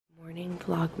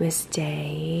Vlogmas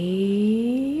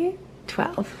day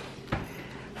 12.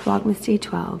 Vlogmas day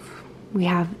 12. We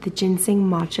have the ginseng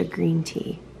matcha green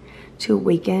tea to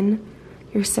awaken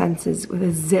your senses with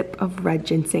a zip of red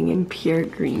ginseng and pure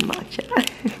green matcha.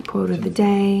 Quote of the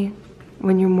day: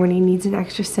 when your morning needs an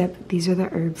extra sip, these are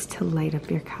the herbs to light up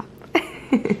your cup.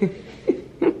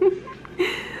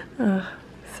 Oh,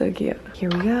 so cute. Here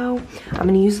we go. I'm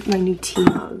gonna use my new tea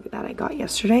mug that I got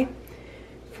yesterday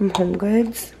from Home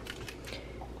Goods.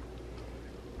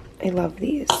 I love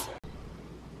these.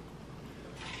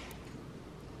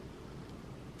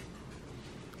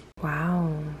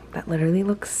 Wow, that literally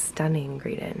looks stunning,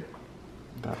 Graydon.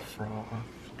 That froth.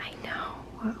 I know.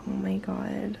 Oh my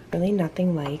god. Really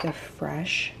nothing like a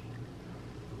fresh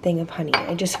thing of honey.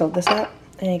 I just filled this up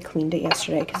and I cleaned it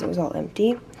yesterday because it was all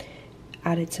empty.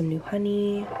 Added some new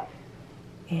honey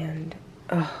and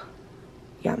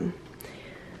yum.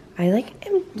 I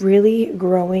am really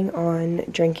growing on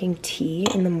drinking tea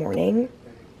in the morning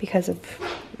because of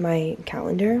my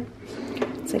calendar.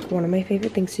 It's like one of my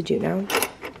favorite things to do now.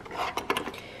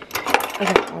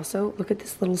 Okay, also look at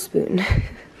this little spoon.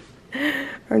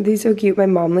 Aren't they so cute? My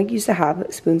mom used to have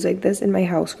spoons like this in my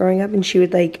house growing up, and she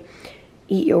would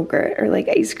eat yogurt or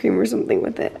ice cream or something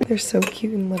with it. They're so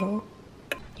cute and little.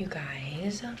 You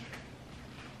guys,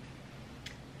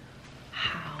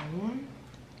 how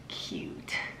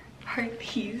cute are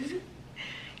these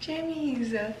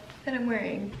jammies that I'm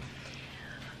wearing?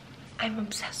 I'm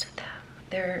obsessed with them.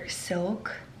 They're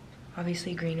silk,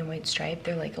 obviously green and white striped.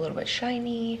 They're a little bit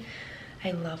shiny.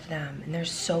 I love them, and they're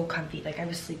so comfy. I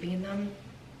was sleeping in them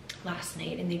last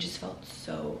night and they just felt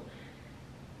so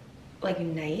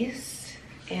nice,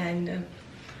 and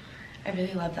I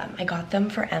really love them. I got them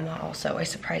for Emma also. I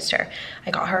surprised her.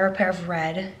 I got her a pair of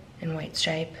red and white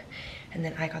stripe, and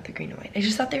then I got the green and white. I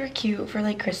just thought they were cute for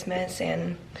Christmas,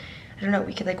 and I don't know,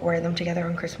 we could wear them together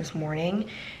on Christmas morning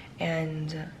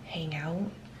and hang out.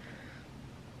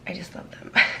 I just love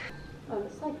them. Oh,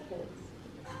 it's like kids.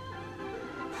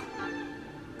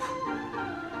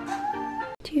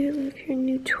 Do you love your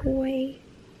new toy?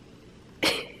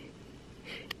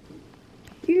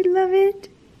 You love it?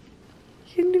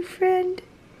 Your new friend?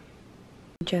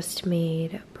 Just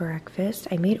made breakfast.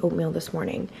 I made oatmeal this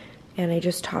morning, and I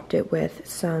just topped it with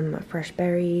some fresh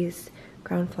berries,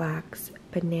 ground flax,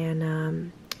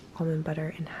 banana, almond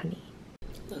butter, and honey.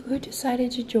 Look who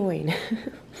decided to join.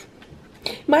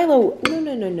 Milo,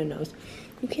 no.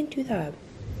 You can't do that.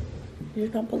 You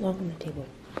do not belong on the table.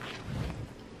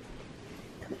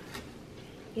 Come on.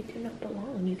 You do not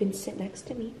belong. You can sit next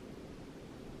to me,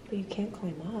 but you can't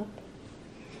climb up.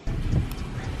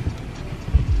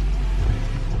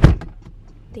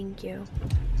 Thank you.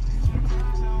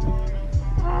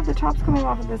 Ah, the top's coming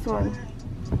off of this one.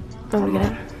 Oh, we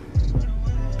get it.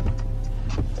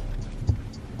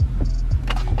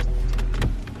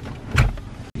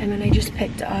 And then I just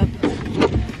picked up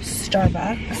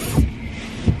Starbucks.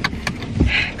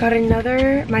 Got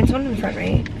another, mine's one in the front,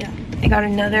 right? Yeah. I got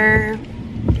another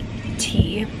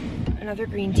tea, another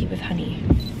green tea with honey.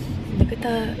 Look at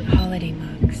the holiday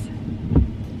mugs.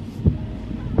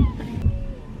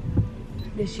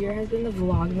 This year has been the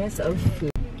Vlogmas of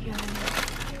food. Yeah.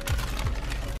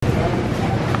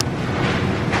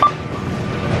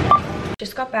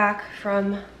 Just got back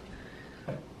from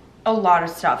a lot of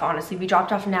stuff, honestly. We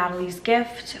dropped off Natalie's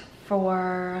gift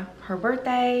for her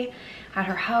birthday at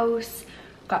her house.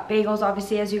 Got bagels,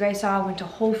 obviously, as you guys saw. Went to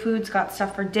Whole Foods, got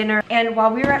stuff for dinner. And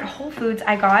while we were at Whole Foods,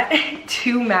 I got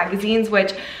 2 magazines,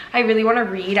 which I really want to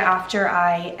read after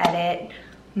I edit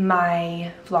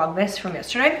my Vlogmas from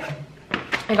yesterday.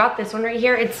 I got this one right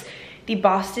here. It's the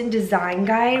Boston Design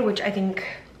Guide, which I think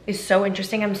is so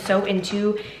interesting. I'm so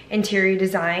into interior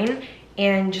design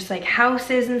and just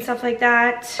houses and stuff like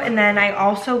that. And then I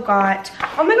also got,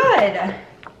 oh my god,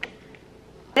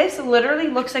 this literally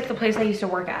looks like the place I used to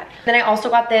work at. Then I also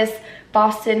got this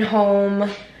Boston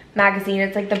Home magazine.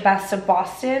 It's the best of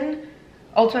Boston,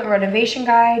 ultimate renovation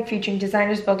guide featuring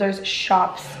designers, builders,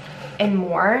 shops, and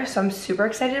more. So I'm super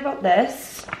excited about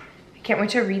this. I can't wait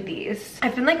to read these.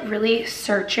 I've been really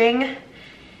searching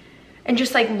and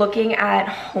just looking at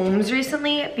homes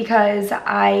recently, because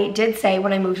I did say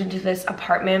when I moved into this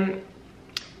apartment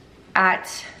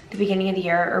at the beginning of the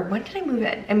year, or when did I move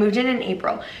in? I moved in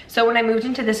April. So when I moved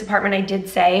into this apartment, I did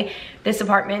say this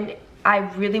apartment, I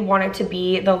really want it to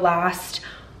be the last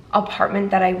apartment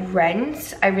that I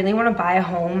rent. I really want to buy a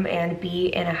home and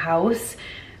be in a house.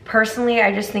 Personally,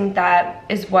 I just think that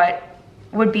is what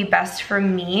would be best for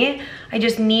me. I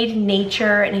just need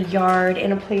nature and a yard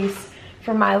and a place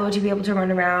for Milo to be able to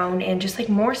run around, and just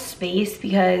more space,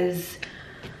 because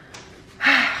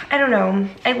I don't know.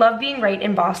 I love being right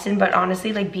in Boston, but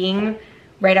honestly, like being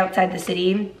right outside the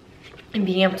city and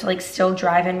being able to like still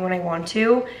drive in when I want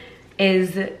to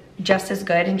is just as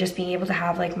good, and just being able to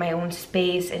have like my own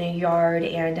space and a yard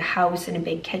and a house and a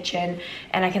big kitchen,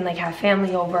 and I can like have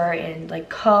family over and like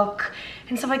cook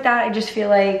and stuff like that. I just feel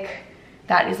like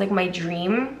that is like my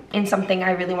dream and something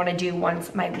I really want to do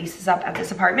once my lease is up at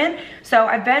this apartment. So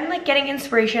I've been like getting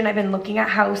inspiration. I've been looking at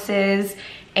houses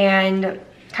and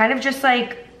kind of just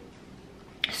like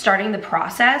starting the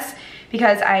process,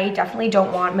 because I definitely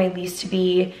don't want my lease to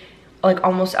be like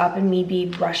almost up and me be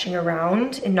rushing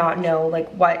around and not know like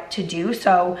what to do.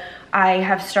 So I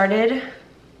have started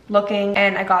looking,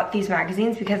 and I got these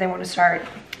magazines because I want to start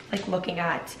like looking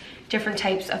at different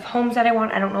types of homes that I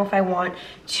want. I don't know if I want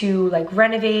to like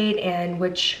renovate and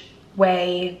which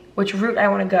route I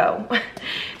want to go.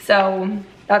 So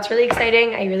that's really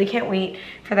exciting. I really can't wait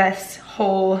for this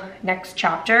whole next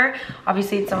chapter.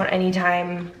 Obviously it's not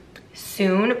anytime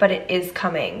soon, but it is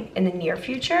coming in the near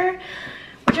future,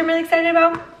 which I'm really excited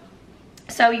about.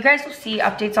 So you guys will see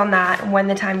updates on that when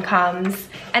the time comes.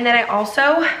 And then I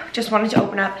also just wanted to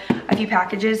open up a few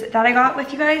packages that I got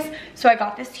with you guys. So I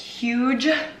got this huge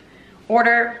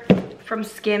order from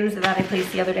SKIMS that I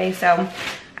placed the other day. So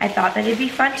I thought that it'd be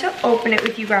fun to open it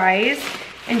with you guys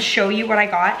and show you what I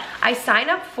got. I sign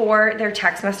up for their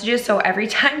text messages, so every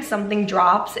time something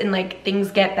drops and like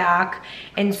things get back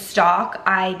in stock,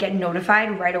 I get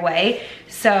notified right away.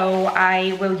 So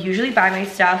I will usually buy my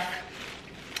stuff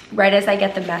right as I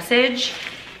get the message,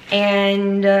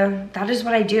 and that is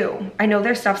what I do. I know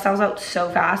their stuff sells out so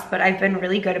fast, but I've been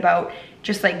really good about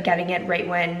just like getting it right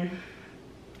when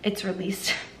it's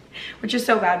released, which is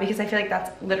so bad because I feel like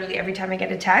that's literally every time I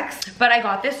get a text. But I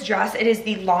got this dress. It is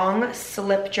the long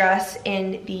slip dress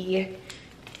in the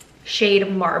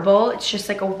shade Marble. It's just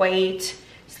like a white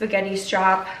spaghetti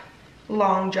strap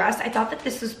long dress. I thought that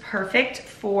this was perfect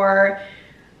for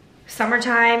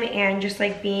summertime and just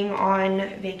like being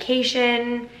on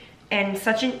vacation, and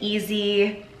such an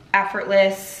easy,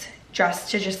 effortless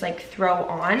dress to just like throw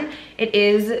on. It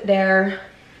is their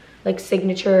like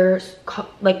signature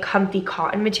like comfy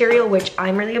cotton material, which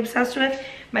I'm really obsessed with.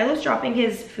 Milo's dropping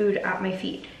his food at my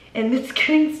feet and it's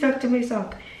getting stuck to my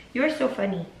sock. You are so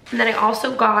funny. And then I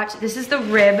also got, this is the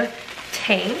rib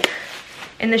tank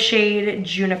in the shade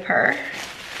Juniper,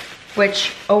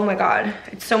 which, oh my god,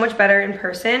 it's so much better in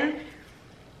person.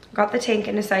 Got the tank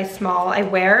in a size small. I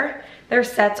wear their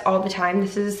sets all the time.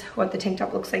 This is what the tank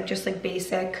top looks like, just like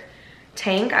basic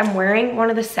tank. I'm wearing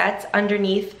one of the sets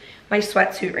underneath my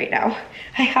sweatsuit right now.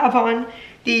 I have on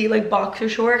the like boxer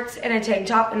shorts and a tank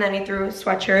top, and then I threw a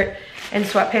sweatshirt and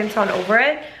sweatpants on over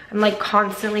it. I'm like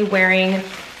constantly wearing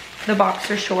the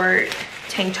boxer short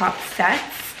tank top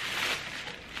sets,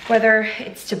 whether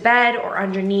it's to bed or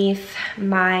underneath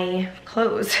my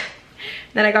clothes.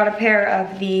 Then I got a pair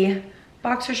of the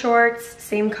boxer shorts,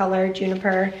 same color,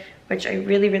 Juniper, which I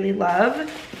really, really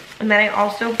love. And then I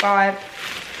also got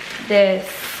this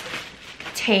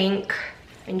tank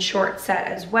and short set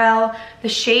as well. The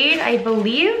shade, I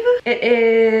believe it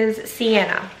is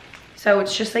Sienna. So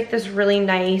it's just like this really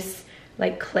nice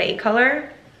like clay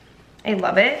color. I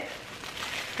love it.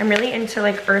 I'm really into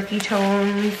like earthy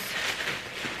tones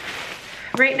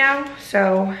right now,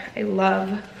 so I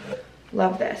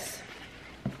love this.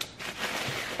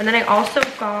 And then I also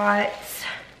got,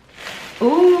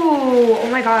 ooh, oh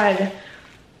my god,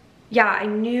 yeah, I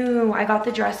knew I got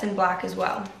the dress in black as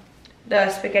well, the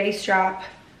spaghetti strap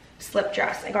slip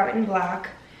dress. I got it in black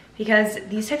because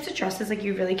these types of dresses, like,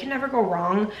 you really can never go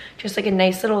wrong. Just like a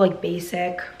nice little like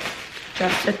basic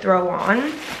dress to throw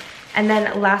on. And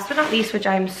then last but not least, which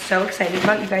I'm so excited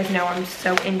about, you guys know I'm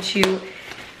so into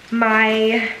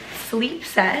my sleep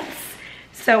sets.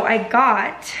 So I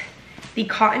got the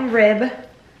cotton rib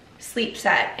sleep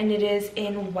set, and it is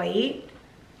in white.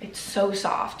 It's so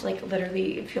soft, like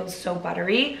literally it feels so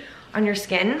buttery on your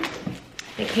skin.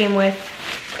 It came with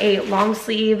a long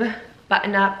sleeve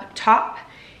button-up top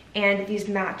and these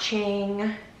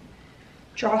matching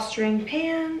drawstring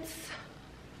pants.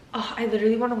 Oh, I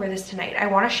literally want to wear this tonight. I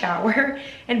want to shower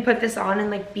and put this on and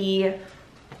like be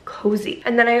cozy.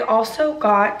 And then I also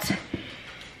got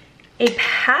a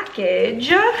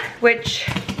package, which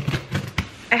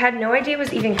I had no idea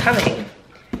was even coming,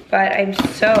 but I'm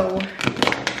so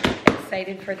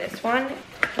excited for this one.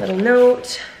 A little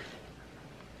note.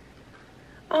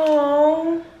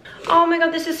 Oh, Oh my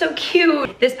god, this is so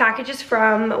cute. This package is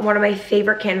from one of my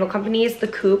favorite candle companies, The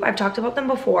Coop. I've talked about them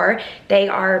before. They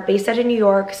are based out of New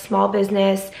York, small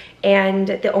business, and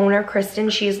the owner, Kristen,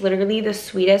 she is literally the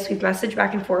sweetest. We've messaged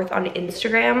back and forth on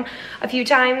Instagram a few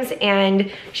times,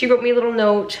 and she wrote me a little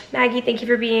note. Maggie, thank you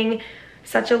for being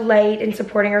such a light and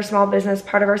supporting our small business.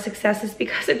 Part of our success is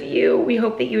because of you. We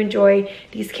hope that you enjoy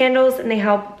these candles and they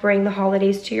help bring the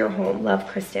holidays to your home. Love,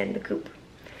 Kristen, The Coop.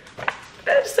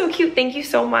 That's so cute. Thank you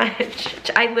so much.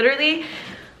 I literally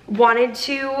wanted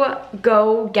to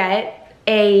go get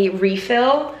a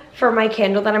refill for my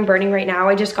candle that I'm burning right now.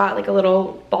 I just got like a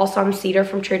little balsam cedar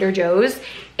from Trader Joe's,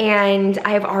 and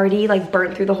I have already like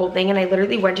burnt through the whole thing, and I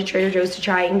literally went to Trader Joe's to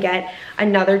try and get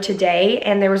another today,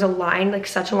 and there was a line, like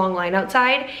such a long line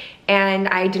outside, and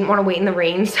I didn't want to wait in the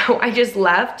rain, so I just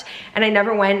left, and I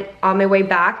never went on my way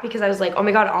back because I was like, oh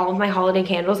my god, all of my holiday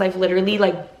candles, I've literally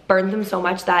like burned them so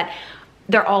much that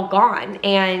they're all gone,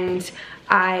 and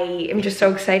I am just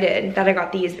so excited that I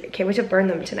got these. Can't wait to burn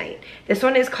them tonight. This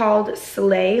one is called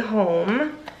Slay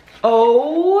Home.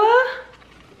 Oh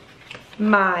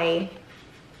my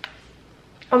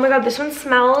god, this one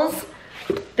smells,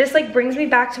 this like brings me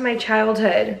back to my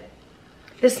childhood.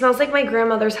 This smells like my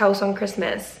grandmother's house on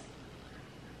Christmas.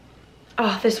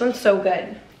 Oh, this one's so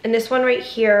good. And this one right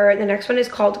here, the next one is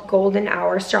called Golden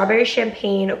Hour, Strawberry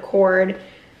Champagne Accord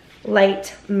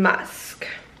Light Musk.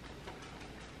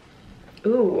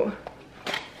 Ooh,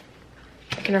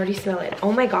 I can already smell it.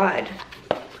 Oh my god.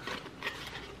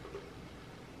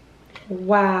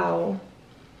 Wow.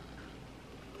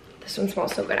 This one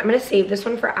smells so good. I'm gonna save this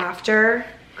one for after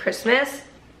Christmas.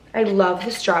 I love the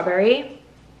strawberry.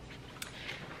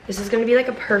 This is gonna be like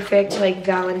a perfect like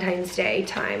Valentine's Day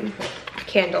time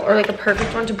candle, or like a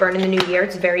perfect one to burn in the new year.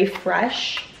 It's very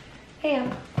fresh. Hey,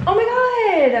 Em. Oh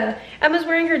my god! Emma's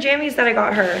wearing her jammies that I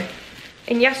got her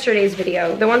in yesterday's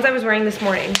video, the ones I was wearing this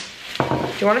morning.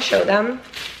 Do you want to show them?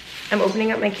 I'm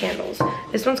opening up my candles.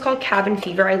 This one's called Cabin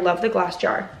Fever. I love the glass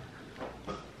jar.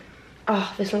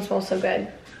 Oh, this one smells so good.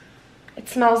 It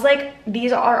smells like,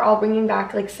 these are all bringing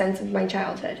back like scents of my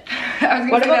childhood.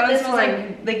 What about this one?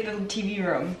 Like the TV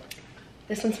room.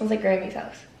 This one smells like Grammy's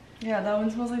house. Yeah, that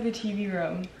one smells like the TV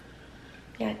room.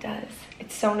 Yeah, it does.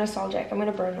 It's so nostalgic. I'm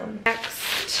gonna burn them.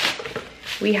 Next,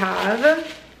 we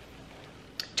have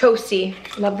Toasty.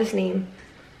 Love this name.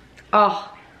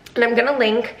 Oh, and I'm gonna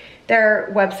link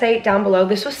their website down below.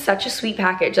 This was such a sweet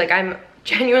package. Like, I'm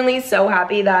genuinely so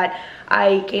happy that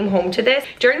I came home to this.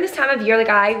 During this time of year, like,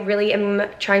 I really am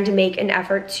trying to make an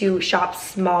effort to shop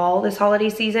small this holiday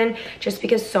season, just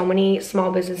because so many small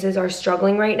businesses are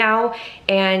struggling right now,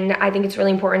 and I think it's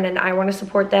really important and I want to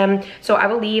support them. So I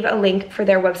will leave a link for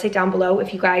their website down below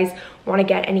if you guys want to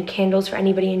get any candles for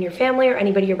anybody in your family or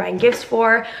anybody you're buying gifts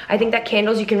for. I think that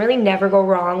candles, you can really never go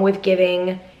wrong with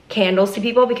giving candles to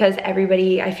people because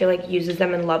everybody, I feel like, uses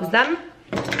them and loves them.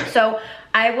 So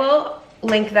I will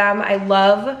link them. I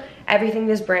love everything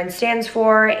this brand stands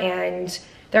for, and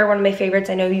they're one of my favorites.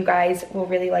 I know you guys will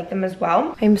really like them as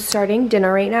well. I'm starting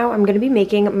dinner right now. I'm gonna be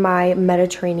making my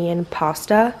Mediterranean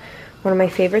pasta, one of my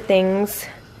favorite things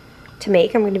to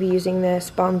make. I'm gonna be using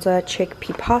this Bonza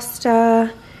chickpea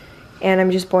pasta, and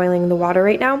I'm just boiling the water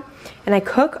right now. And I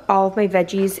cook all of my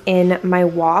veggies in my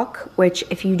wok, which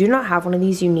if you do not have one of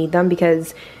these, you need them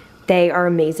because they are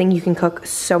amazing. You can cook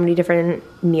so many different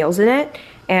meals in it,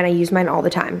 and I use mine all the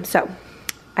time. So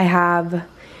I have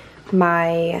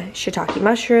my shiitake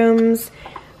mushrooms,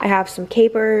 I have some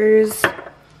capers,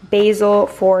 basil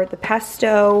for the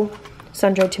pesto,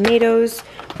 sun-dried tomatoes,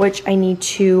 which I need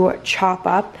to chop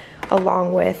up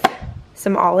along with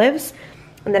some olives,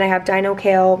 and then I have dino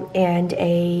kale and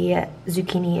a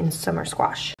zucchini and summer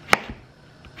squash.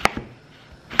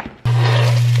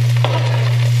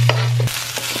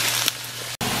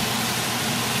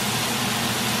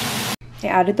 I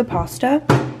added the pasta.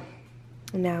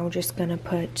 Now just gonna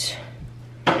put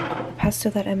the pesto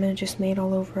that Emma just made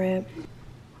all over it.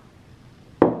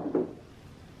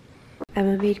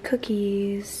 Emma made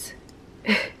cookies.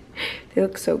 They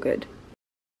look so good.